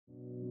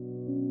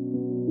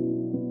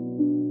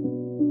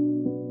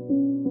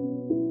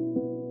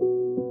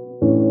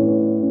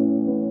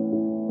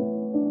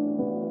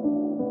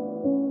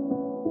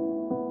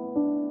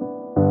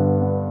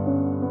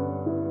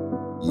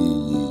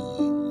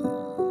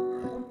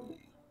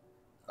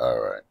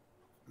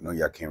know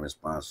y'all can't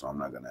respond, so I'm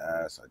not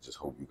gonna ask. I just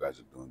hope you guys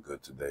are doing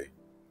good today.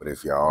 But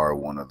if y'all are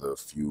one of the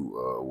few,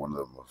 one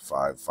of the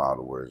 5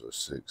 followers or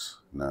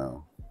 6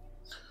 now,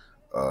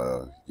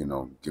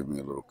 give me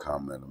a little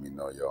comment. Let me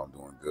know, yo, I'm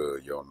doing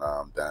good. Yo, nah,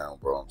 I'm down,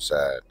 bro. I'm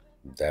sad.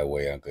 That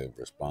way I could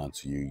respond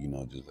to you,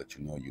 just let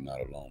you know you're not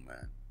alone,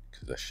 man.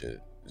 Cause that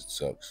shit, it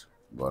sucks.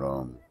 But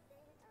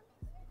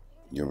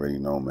you already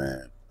know,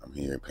 man. I'm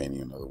here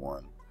painting another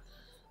one.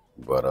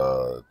 But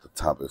the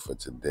topic for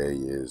today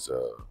is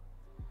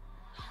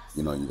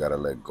you gotta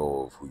let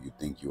go of who you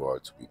think you are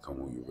to become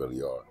who you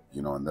really are.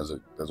 And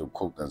there's a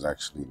quote that's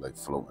actually like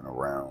floating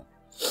around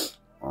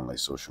on like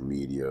social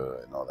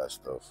media and all that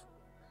stuff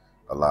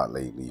a lot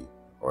lately,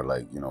 or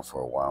like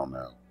for a while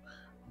now.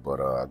 But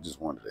I just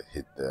wanted to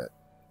hit that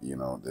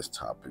this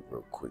topic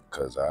real quick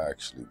because I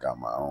actually got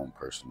my own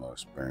personal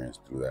experience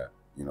through that.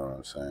 You know what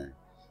I'm saying?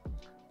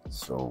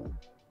 So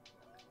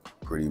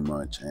pretty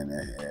much, and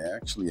it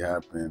actually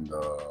happened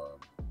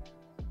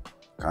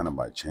kind of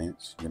by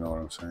chance. You know what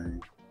I'm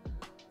saying?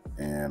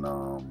 And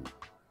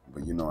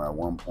but at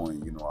one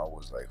point, I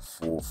was like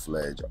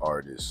full-fledged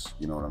artist.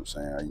 You know what I'm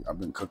saying? I've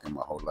been cooking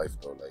my whole life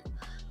though. Like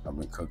I've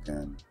been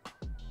cooking,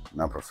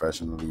 not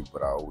professionally,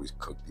 but I always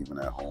cooked even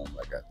at home,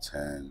 like at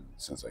 10,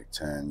 since like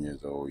 10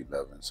 years old,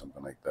 11,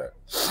 something like that.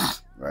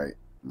 Right?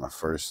 My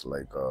first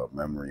like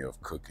memory of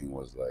cooking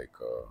was like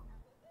I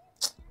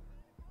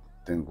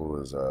think it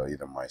was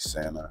either my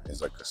Santa.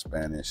 It's like a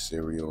Spanish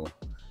cereal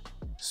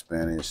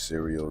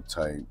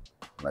type,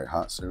 like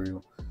hot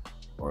cereal,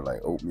 or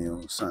like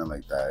oatmeal, something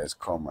like that. It's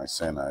called my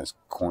Santa. It's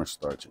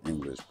cornstarch in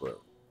English,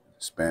 but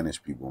Spanish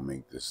people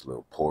make this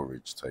little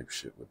porridge type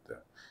shit with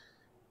that.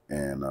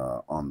 And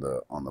on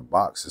the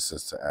box it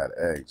says to add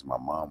eggs. My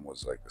mom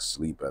was like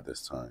asleep at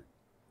this time.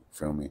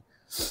 Feel me?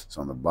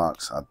 So on the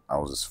box, I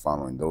was just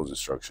following those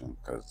instructions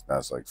because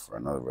that's like for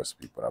another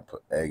recipe. But I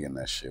put egg in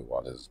that shit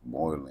while it's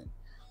boiling,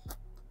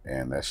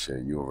 and that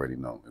shit you already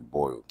know it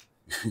boiled.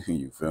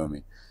 You feel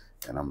me?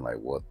 And I'm like,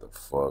 what the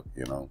fuck?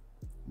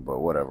 But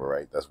whatever,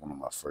 right? That's one of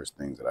my first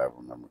things that I ever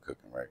remember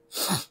cooking, right?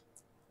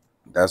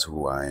 That's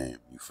who I am.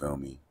 You feel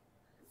me?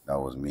 That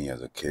was me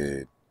as a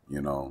kid.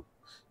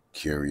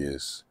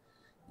 Curious.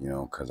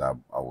 Because I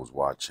was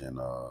watching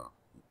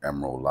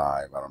Emerald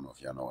Live. I don't know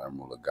if y'all know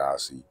Emerald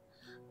Lagasse.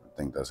 I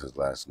think that's his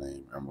last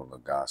name, Emerald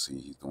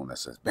Lagasse. He's the one that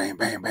says bang,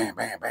 bang, bang,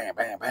 bang, bang,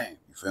 bang, bang.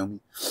 You feel me?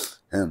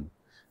 Him.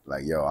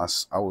 Like, yo,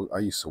 I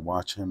used to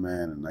watch him,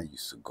 man, and I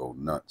used to go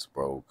nuts,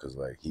 bro, because,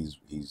 like,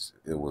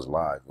 it was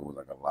live. It was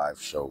like a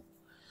live show.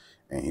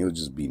 And he'll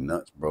just be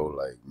nuts, bro,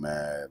 like,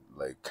 mad,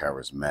 like,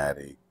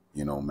 charismatic,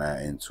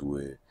 mad into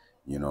it,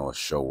 a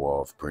show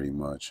off pretty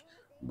much.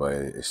 But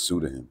it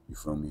suited him, you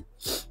feel me?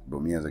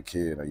 But me as a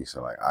kid, I used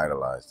to like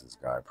idolize this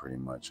guy pretty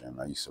much, and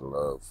I used to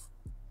love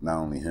not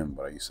only him,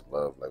 but I used to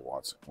love like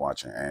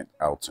watching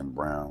Alton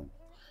Brown.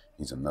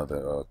 He's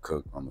another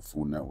cook on the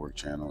Food Network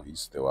channel. He's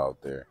still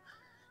out there,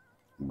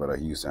 but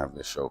he used to have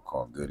this show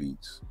called Good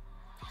Eats.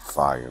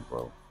 Fire,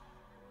 bro.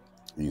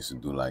 He used to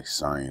do like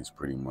science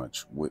pretty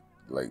much with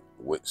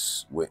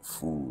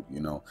food,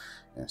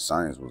 and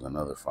science was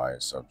another fire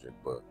subject.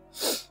 But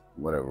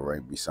whatever,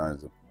 right?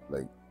 Besides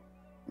like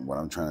what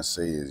I'm trying to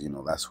say is,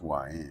 that's who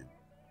I am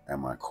at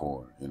my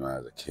core,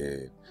 as a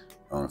kid,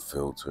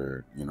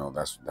 unfiltered,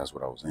 that's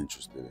what I was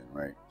interested in,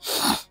 right?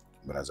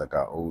 But as I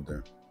got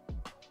older,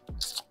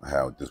 I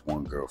had this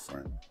one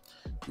girlfriend,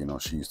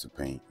 she used to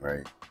paint,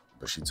 right?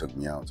 But she took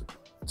me out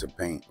to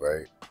paint,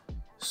 right?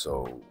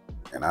 So,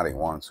 and I didn't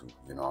want to,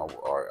 I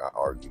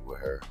argued with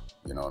her,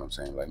 you know what I'm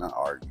saying? Like, not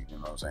argued, you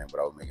know what I'm saying? But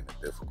I was making it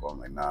difficult. I'm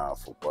like, nah,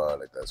 football,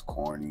 like, that's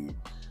corny,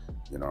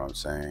 you know what I'm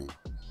saying?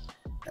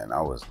 And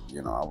I was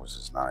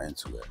just not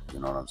into it.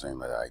 You know what I'm saying?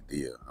 Like the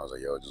idea. I was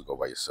like, yo, just go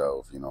by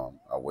yourself.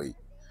 I'll wait.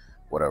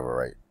 Whatever,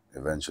 right?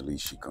 Eventually,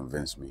 she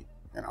convinced me,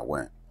 and I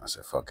went. I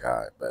said, fuck it,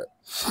 I bet.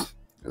 It's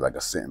like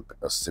a sip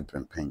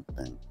and paint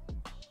thing.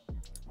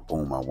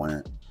 Boom, I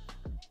went.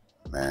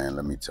 Man,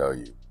 let me tell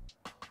you.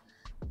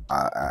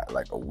 I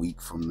like a week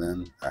from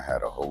then, I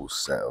had a whole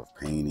set of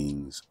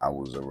paintings. I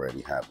was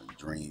already having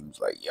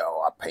dreams. Like,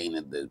 yo, I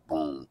painted this.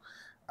 Boom.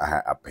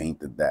 I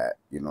painted that,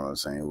 you know what I'm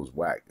saying? It was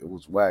whack. It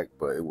was whack,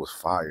 but it was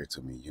fire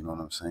to me. You know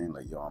what I'm saying?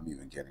 Like, yo, I'm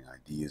even getting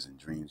ideas and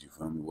dreams. You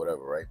feel me?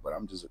 Whatever, right? But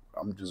I'm just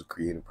a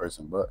creative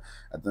person. But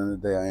at the end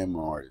of the day, I am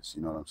an artist.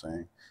 You know what I'm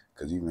saying?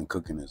 Because even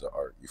cooking is an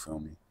art. You feel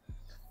me?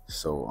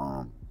 So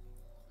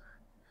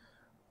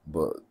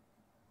but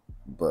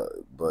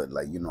but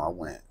like I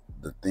went.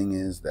 The thing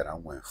is that I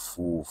went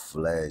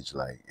full-fledged,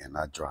 like, and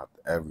I dropped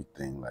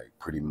everything. Like,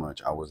 pretty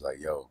much, I was like,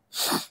 yo,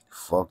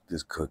 fuck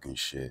this cooking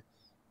shit.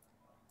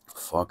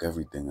 Fuck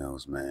everything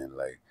else, man.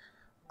 Like,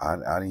 I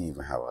didn't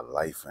even have a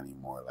life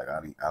anymore. Like, I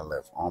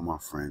left all my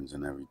friends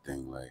and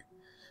everything. Like,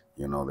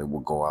 they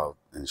would go out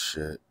and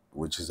shit,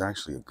 which is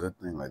actually a good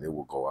thing. Like, they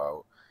would go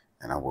out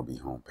and I would be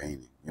home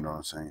painting. You know what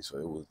I'm saying?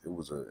 So it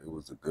was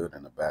a good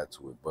and a bad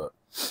to it. But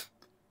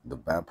the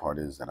bad part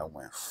is that I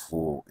went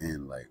full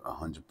in, like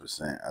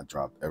 100%. I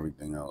dropped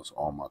everything else,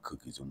 all my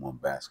cookies in one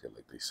basket,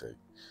 like they say.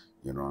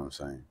 You know what I'm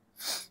saying?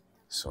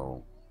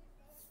 So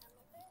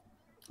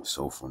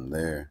So from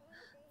there,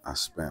 I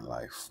spent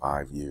like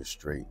 5 years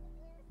straight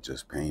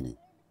just painting.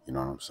 You know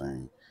what I'm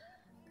saying?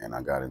 And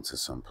I got into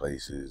some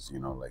places, you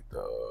know, like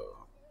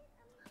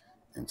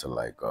into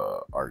like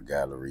art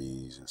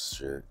galleries and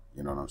shit.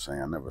 You know what I'm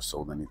saying? I never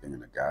sold anything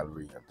in a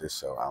gallery. I did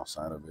sell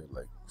outside of it,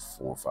 like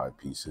 4 or 5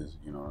 pieces.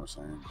 You know what I'm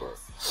saying? But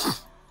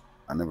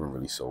I never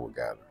really sold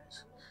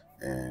galleries.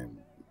 And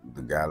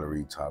the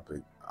gallery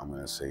topic, I'm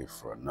gonna save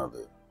for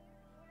another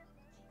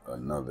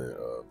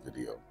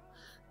video.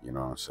 You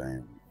know what I'm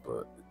saying?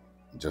 But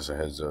just a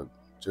heads up,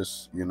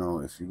 just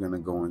if you're gonna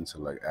go into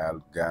like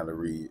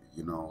gallery,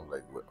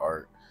 like with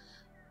art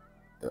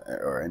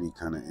or any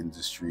kind of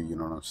industry, you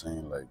know what I'm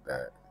saying, like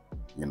that,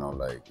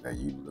 like that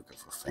you looking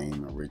for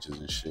fame and riches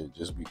and shit,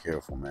 just be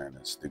careful, man,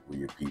 and stick with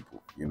your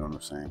people. You know what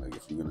I'm saying? Like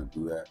if you're gonna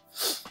do that,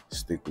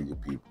 stick with your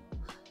people.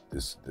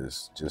 This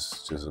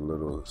just a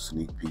little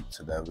sneak peek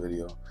to that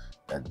video.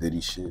 That Diddy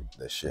shit,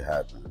 that shit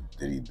happened.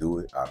 Did he do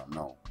it? I don't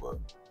know, but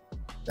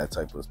that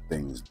type of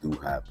things do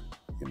happen.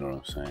 You know what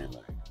I'm saying?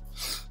 Like,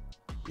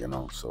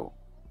 so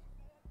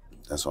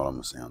that's all I'm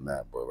gonna say on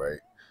that. But right,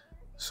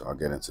 so I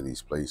get into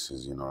these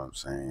places, you know what I'm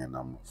saying, and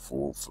I'm a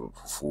full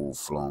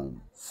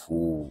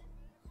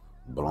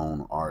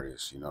blown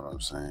artist. You know what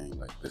I'm saying?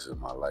 Like this is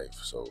my life,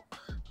 so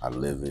I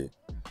live it.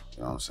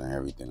 You know what I'm saying?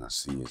 Everything I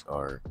see is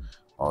art,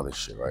 all this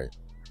shit, right?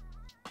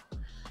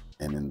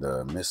 And in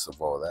the midst of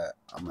all that,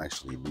 I'm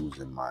actually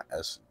losing my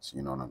essence.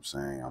 You know what I'm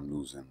saying? I'm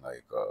losing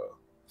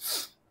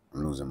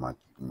I'm losing my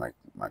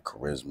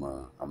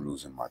charisma. I'm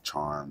losing my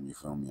charm. You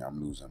feel me?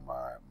 I'm losing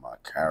my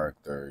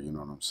character. You know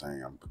what I'm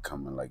saying? I'm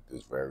becoming like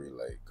this very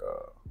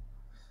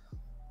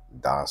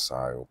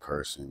docile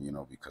person.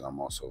 Because I'm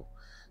also,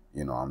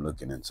 I'm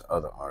looking into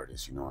other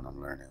artists. And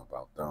I'm learning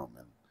about them.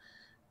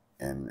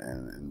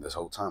 And this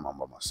whole time I'm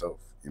by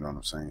myself. You know what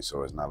I'm saying?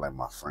 So it's not like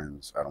my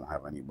friends. I don't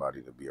have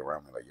anybody to be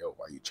around me like, yo,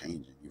 why you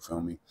changing? You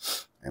feel me?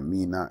 And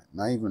me not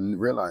even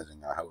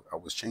realizing I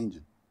was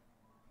changing.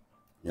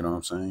 You know what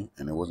I'm saying?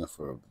 And it wasn't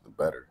for the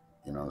better.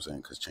 You know what I'm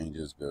saying? Because change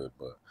is good,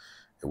 but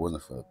it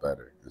wasn't for the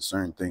better. And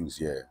certain things,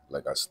 yeah,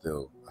 like I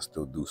still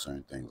do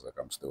certain things. Like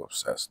I'm still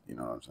obsessed. You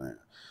know what I'm saying?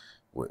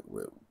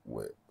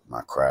 With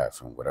my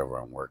craft and whatever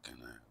I'm working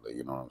at. Like,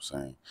 you know what I'm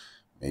saying?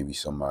 Maybe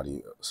some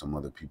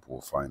other people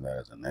will find that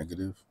as a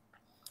negative,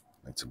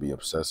 like to be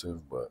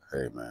obsessive. But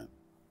hey, man,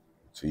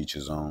 to each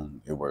his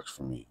own. It works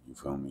for me. You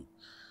feel me?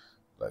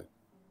 Like,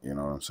 you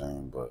know what I'm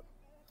saying? But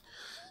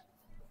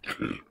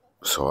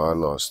so I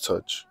lost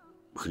touch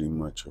pretty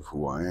much of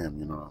who I am.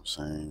 You know what I'm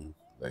saying?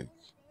 Like,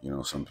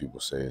 some people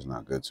say it's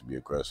not good to be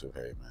aggressive.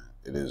 Hey, man,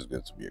 it is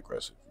good to be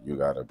aggressive. You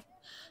gotta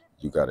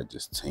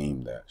just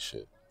tame that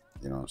shit.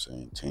 You know what I'm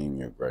saying? Tame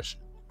your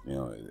aggression.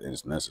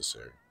 It's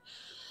necessary.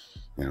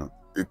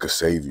 It could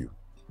save you.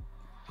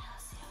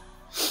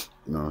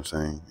 You know what I'm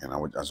saying? And I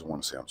just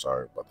want to say I'm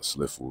sorry about the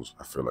sniffles.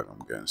 I feel like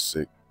I'm getting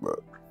sick, but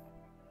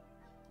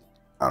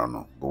I don't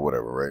know. But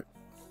whatever, right?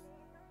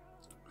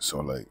 So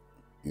like,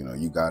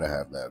 you gotta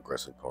have that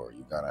aggressive part.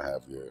 You gotta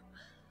have your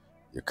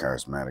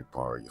charismatic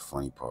part, your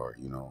funny part.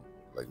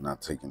 Like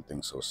not taking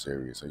things so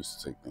serious. I used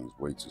to take things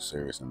way too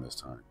serious in this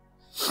time.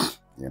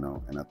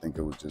 And I think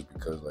it was just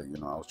because like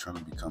I was trying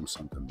to become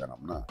something that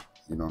I'm not.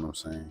 You know what I'm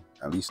saying?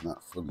 At least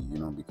not fully.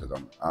 Because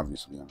I'm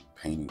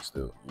painting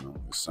still.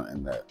 It's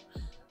something that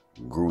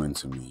grew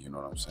into me. You know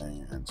what I'm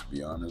saying? And to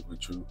be honest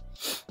with you,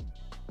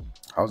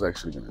 I was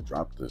actually gonna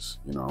drop this.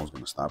 I was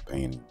gonna stop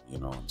painting.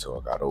 Until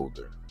I got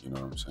older. You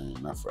know what I'm saying?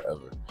 Not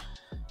forever.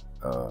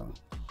 Uh,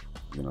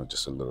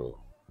 just a little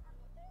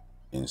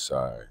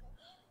inside,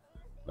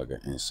 like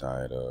an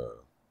inside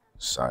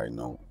side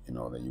note,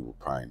 that you will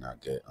probably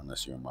not get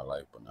unless you're in my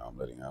life, but now I'm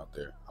letting out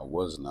there. I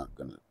was not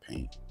gonna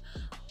paint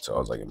until I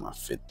was like in my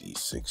 50s,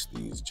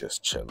 60s,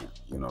 just chilling.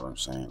 You know what I'm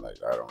saying? Like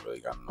I don't really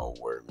got no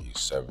worries.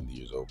 70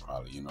 years old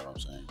probably, you know what I'm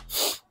saying?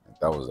 Like,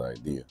 that was the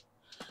idea.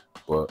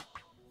 But,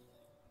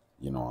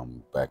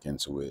 I'm back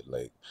into it.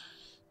 Like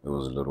it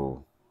was a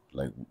little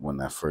like when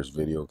that first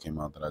video came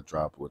out that I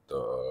dropped with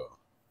the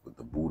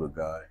Buddha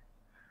guy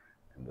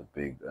and the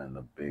big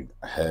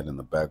head in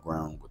the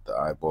background with the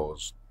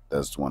eyeballs.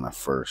 That's when I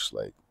first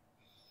like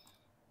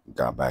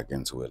got back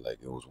into it. Like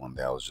it was one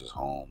day I was just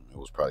home. It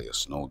was probably a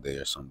snow day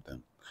or something.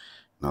 And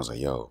I was like,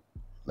 yo,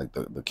 like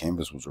the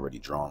canvas was already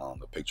drawn on.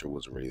 The picture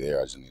was already there.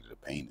 I just needed to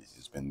paint it.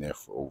 It's been there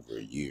for over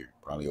a year,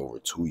 probably over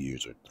 2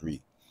 years or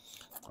 3.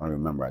 I don't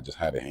remember. I just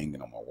had it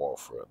hanging on my wall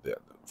for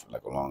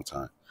like a long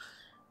time.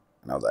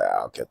 And I was like,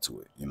 I'll get to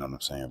it. You know what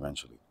I'm saying?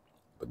 Eventually.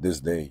 But this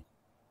day,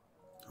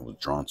 I was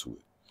drawn to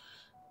it.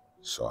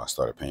 So I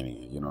started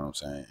painting it. You know what I'm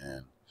saying?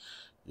 And,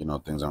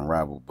 things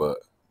unraveled. But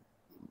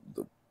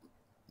the,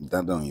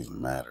 that don't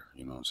even matter.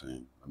 You know what I'm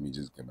saying? Let me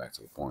just get back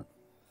to the point.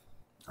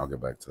 I'll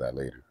get back to that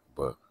later.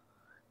 But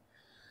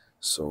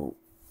so,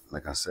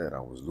 like I said, I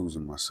was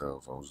losing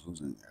myself. I was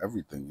losing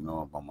everything,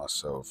 about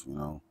myself,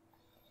 my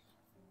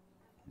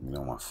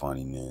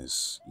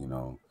funniness,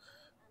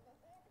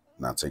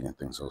 not taking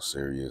things so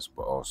serious,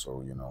 but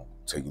also, you know,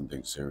 taking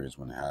things serious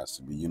when it has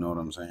to be. You know what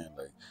I'm saying?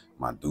 Like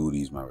my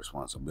duties, my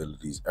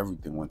responsibilities,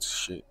 everything went to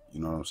shit. You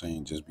know what I'm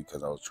saying? Just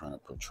because I was trying to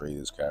portray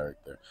this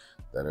character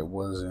that it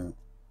wasn't.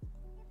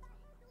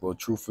 Well,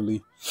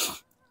 truthfully,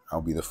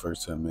 I'll be the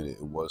first to admit it.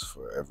 It was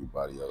for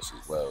everybody else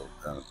as well.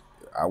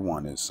 I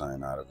wanted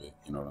sign out of it.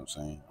 You know what I'm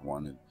saying? I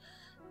wanted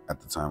at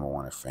the time. I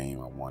wanted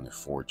fame. I wanted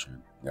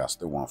fortune. Yeah, I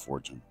still want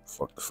fortune.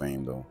 Fuck the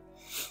fame though.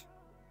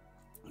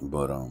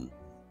 But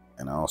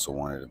and I also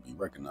wanted to be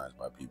recognized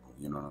by people.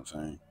 You know what I'm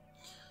saying?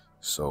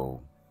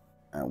 So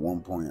at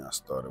one point, I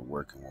started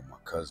working with my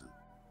cousin.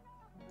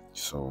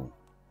 So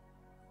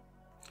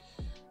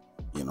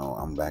you know,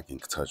 I'm back in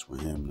touch with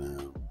him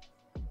now.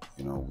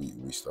 You know,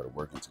 we started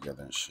working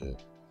together and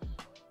shit.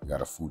 We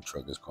got a food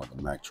truck. It's called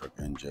the Mac Truck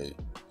NJ.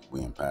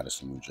 We in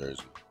Patterson, New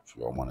Jersey. If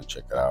y'all want to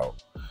check it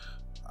out,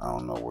 I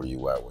don't know where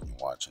you at when you're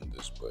watching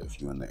this, but if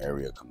you're in the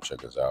area, come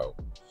check us out.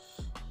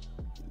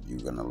 You're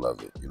gonna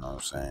love it. You know what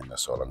I'm saying?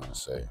 That's all I'm gonna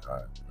say.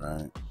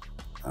 All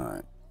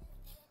right.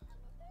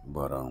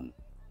 But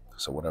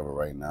so whatever.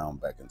 Right now, I'm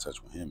back in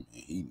touch with him,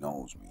 and he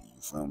knows me.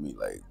 You feel me?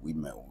 Like we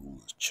met when we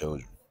was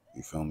children.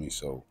 You feel me?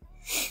 So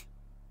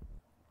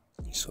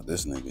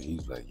this nigga,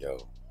 he's like,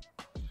 yo,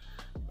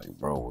 like,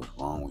 bro, what's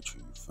wrong with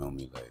you? You feel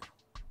me? Like,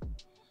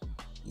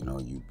 you know,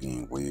 you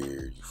being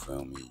weird. You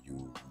feel me?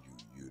 You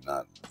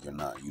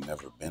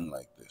never been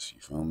like this.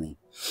 You feel me?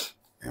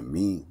 And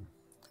me,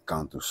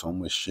 gone through so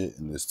much shit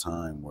in this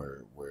time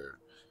where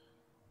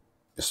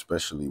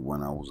especially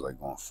when I was like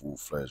on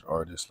full-fledged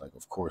artist, like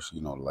of course,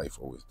 you know, life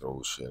always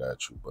throws shit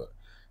at you, but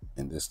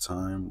in this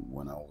time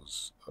when I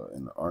was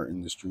in the art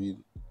industry,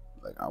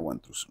 like I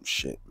went through some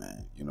shit,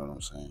 man. You know what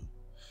I'm saying?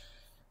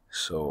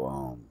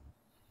 So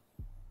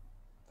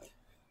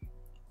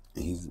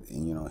and,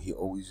 you know, he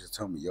always just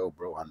tell me, yo,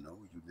 bro, I know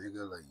you,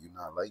 nigga, like you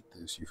not like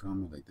this. You feel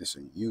me? Like this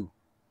ain't you.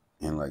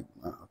 And like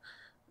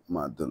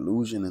my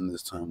delusion in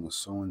this time was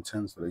so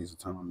intense that I used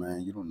to tell him,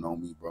 man, you don't know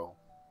me, bro.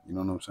 You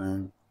know what I'm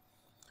saying?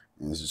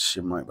 And this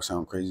shit might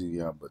sound crazy,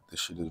 yeah, but this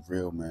shit is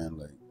real, man.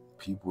 Like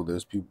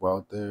there's people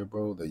out there,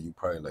 bro, that you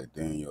probably like,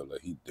 damn, yo,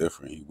 like he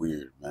different, he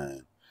weird,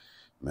 man.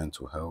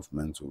 Mental health,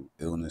 mental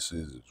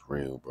illnesses is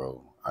real,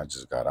 bro. I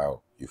just got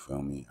out. You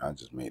feel me? I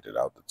just made it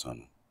out the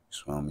tunnel.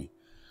 You feel me?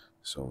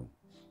 So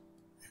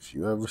if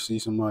you ever see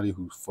somebody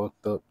who's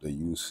fucked up that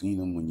you seen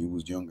him when you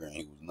was younger and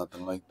he was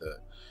nothing like that,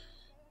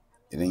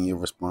 it ain't your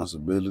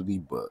responsibility.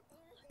 But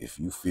if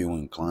you feel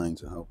inclined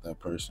to help that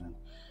person,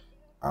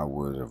 I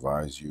would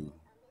advise you,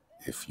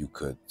 if you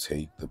could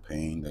take the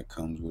pain that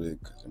comes with it,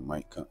 because it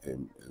might come, it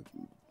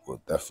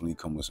will definitely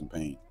come with some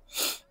pain.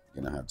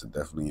 You're gonna have to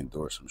definitely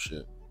endure some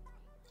shit.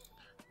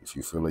 If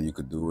you feel like you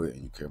could do it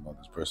and you care about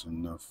this person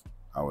enough,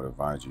 I would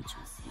advise you to.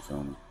 You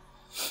feel me?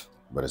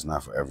 But it's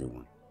not for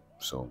everyone.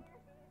 So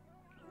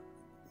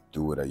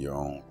do it at your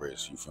own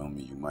risk. You feel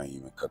me? You might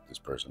even cut this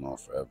person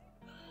off forever.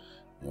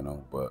 You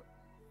know, but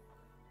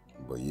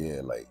yeah,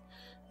 like,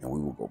 and we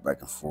will go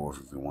back and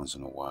forth every once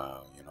in a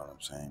while. You know what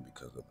I'm saying?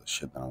 Because of the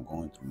shit that I'm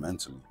going through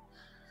mentally.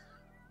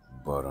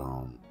 But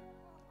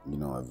you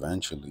know,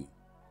 eventually,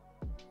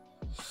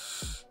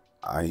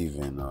 I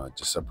even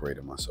just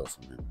separated myself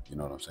from him. You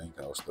know what I'm saying?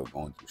 'Cause I was still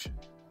going through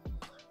shit.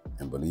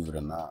 And believe it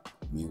or not,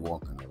 me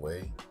walking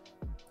away,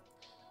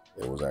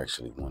 it was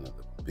actually one of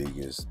the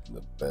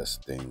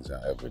best things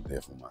I ever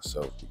did for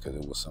myself, because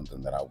it was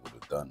something that I would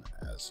have done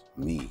as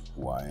me,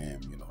 who I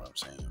am. You know what I'm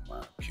saying?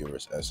 My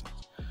purest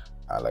essence.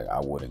 I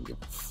wouldn't give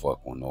a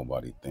fuck what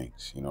nobody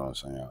thinks. You know what I'm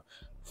saying?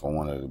 If I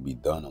wanted to be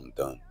done, I'm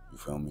done. You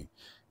feel me?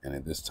 And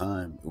at this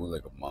time, it was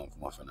like a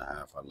month and a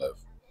half I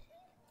left.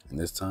 And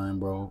this time,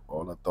 bro,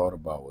 all I thought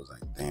about was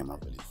like, damn, I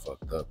really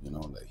fucked up. You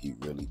know, like he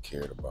really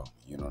cared about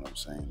me. You know what I'm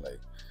saying? Like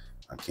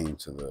I came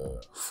to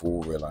the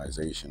full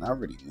realization. I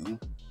already knew,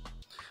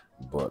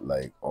 but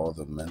like all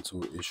the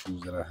mental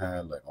issues that I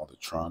had, like all the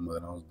trauma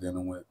that I was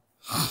dealing with,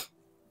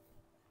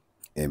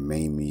 it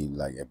made me,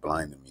 like, it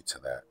blinded me to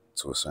that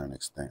to a certain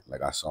extent.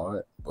 Like I saw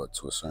it, but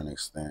to a certain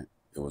extent,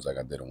 it was like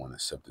I didn't want to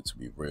accept it to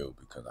be real,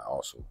 because I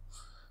also,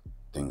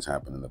 things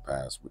happened in the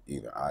past where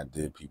either I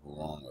did people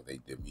wrong or they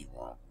did me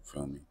wrong. You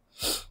feel me?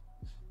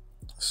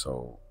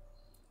 So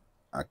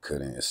I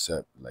couldn't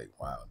accept, like,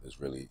 wow,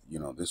 this really, you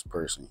know, this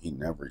person, he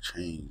never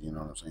changed. You know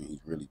what I'm saying?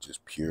 He's really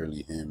just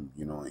purely him,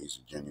 you know, and he's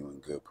a genuine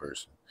good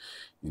person,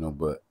 you know.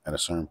 But at a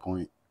certain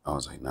point, I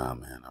was like, nah,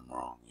 man, I'm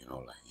wrong, you know,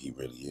 like he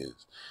really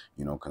is,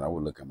 you know, because I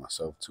would look at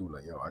myself too,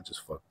 like, yo, I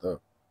just fucked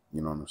up,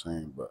 you know what I'm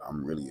saying? But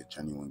I'm really a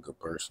genuine good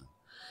person,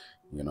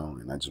 you know,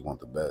 and I just want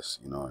the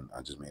best, you know, and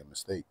I just made a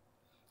mistake.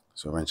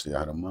 So eventually I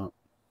had him up,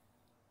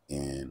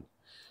 and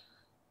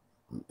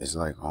it's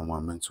like all my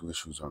mental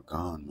issues are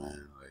gone,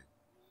 man. Like,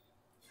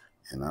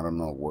 and I don't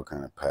know what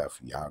kind of path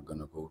y'all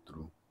gonna go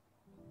through.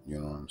 You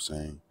know what I'm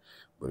saying?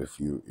 But if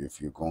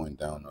you're going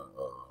down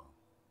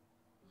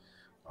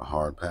a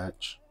hard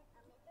patch,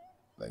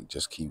 like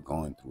just keep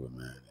going through it,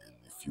 man. And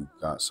if you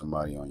got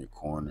somebody on your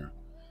corner,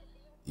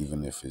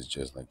 even if it's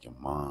just like your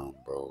mom,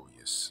 bro,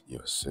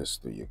 your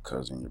sister, your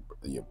cousin,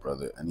 your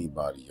brother,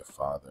 anybody, your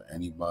father,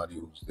 anybody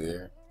who's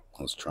there,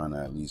 who's trying to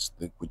at least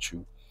stick with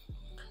you,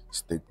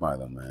 stick by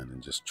them, man,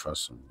 and just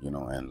trust them,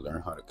 and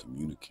learn how to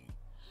communicate,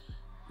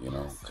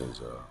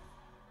 because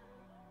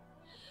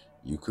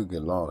you could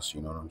get lost.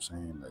 You know what I'm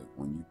saying? Like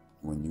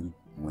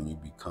when you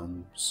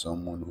become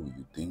someone who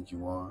you think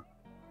you are,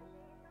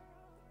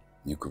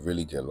 you could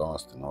really get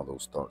lost in all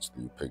those thoughts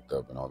that you picked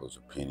up and all those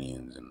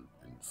opinions and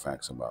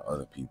facts about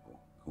other people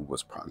who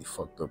was probably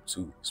fucked up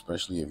too.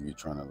 Especially if you're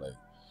trying to like,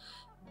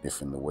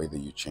 if in the way that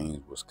you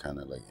changed was kind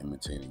of like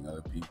imitating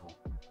other people.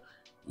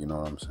 You know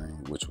what I'm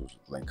saying? Which was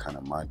like kind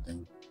of my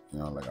thing.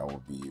 Like I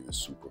would be even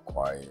super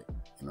quiet.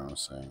 You know what I'm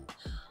saying?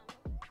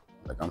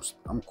 Like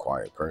I'm a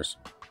quiet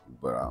person,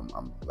 but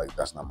I'm like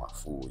that's not my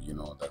full.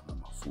 That's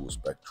not my full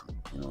spectrum.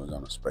 It's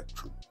on a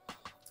spectrum.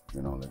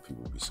 Like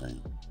people be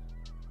saying.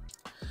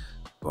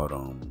 But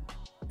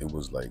it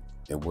was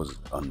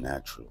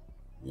unnatural.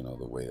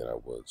 The way that I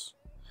was,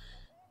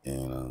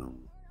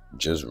 and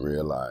just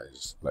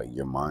realize like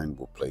your mind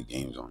will play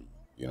games on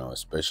you.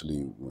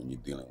 Especially when you're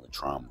dealing with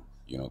trauma.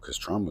 Because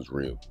trauma is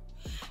real.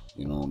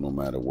 No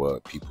matter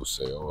what people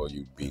say, oh,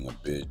 you being a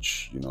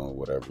bitch,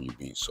 whatever, you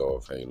being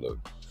soft. Hey, look,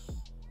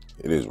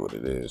 it is what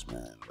it is,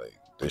 man. Like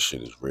this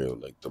shit is real.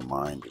 Like the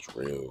mind is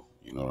real.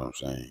 You know what I'm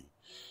saying?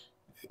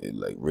 It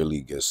like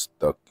really gets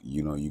stuck.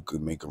 You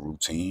could make a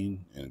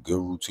routine, and good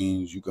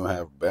routines. You can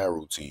have bad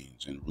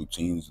routines, and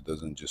routines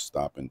doesn't just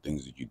stop in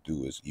things that you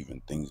do. It's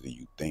even things that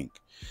you think.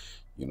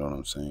 You know what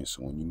I'm saying?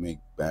 So when you make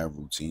bad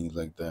routines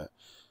like that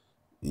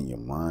in your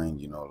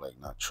mind, like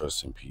not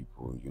trusting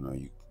people,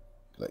 you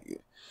like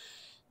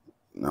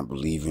not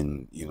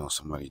believing,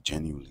 somebody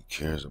genuinely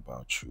cares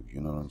about you.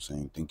 You know what I'm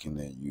saying? Thinking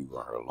that you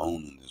are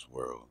alone in this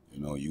world.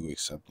 You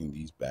accepting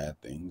these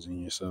bad things in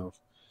yourself,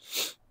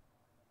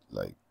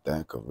 like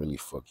that could really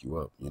fuck you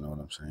up. You know what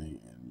I'm saying?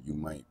 And you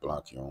might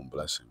block your own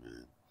blessing,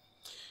 man.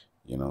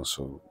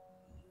 So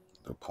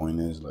the point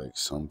is, like,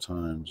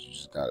 sometimes you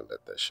just gotta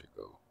let that shit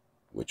go.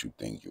 What you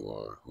think you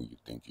are, who you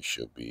think you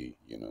should be,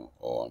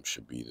 oh, I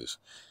should be this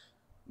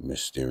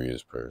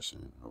mysterious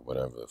person or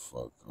whatever the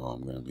fuck. Oh,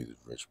 I'm gonna be this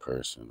rich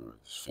person or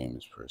this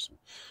famous person.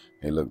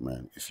 Hey, look,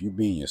 man, if you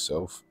being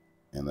yourself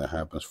and that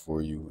happens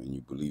for you and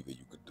you believe that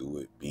you could do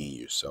it, being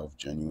yourself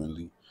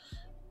genuinely,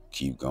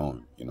 keep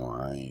going.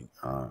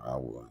 I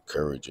will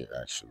encourage it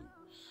actually.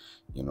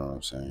 You know what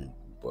I'm saying?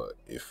 But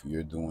if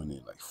you're doing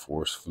it like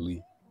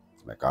forcefully,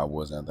 like I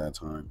was at that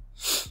time,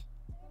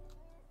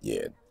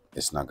 yeah,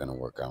 it's not gonna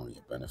work out in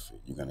your benefit.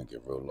 You're gonna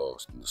get real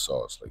lost in the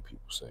sauce, like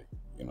people say.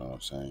 You know what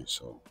I'm saying?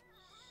 So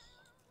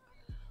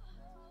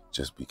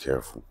just be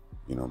careful.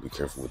 Be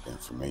careful with the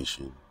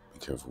information. Be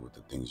careful with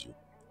the things you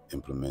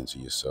implement to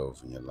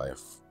yourself in your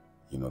life.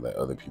 That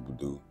other people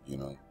do.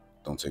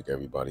 Don't take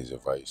everybody's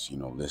advice.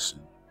 Listen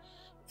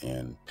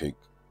and pick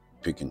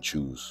and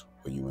choose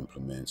what you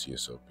implement to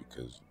yourself,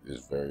 because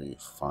it's very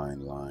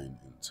fine line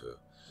into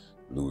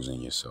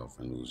losing yourself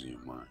and losing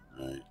your mind,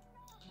 right?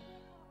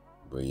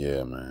 But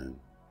yeah, man,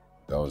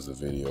 that was the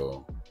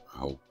video. I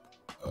hope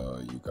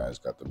you guys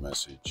got the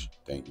message.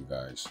 Thank you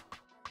guys.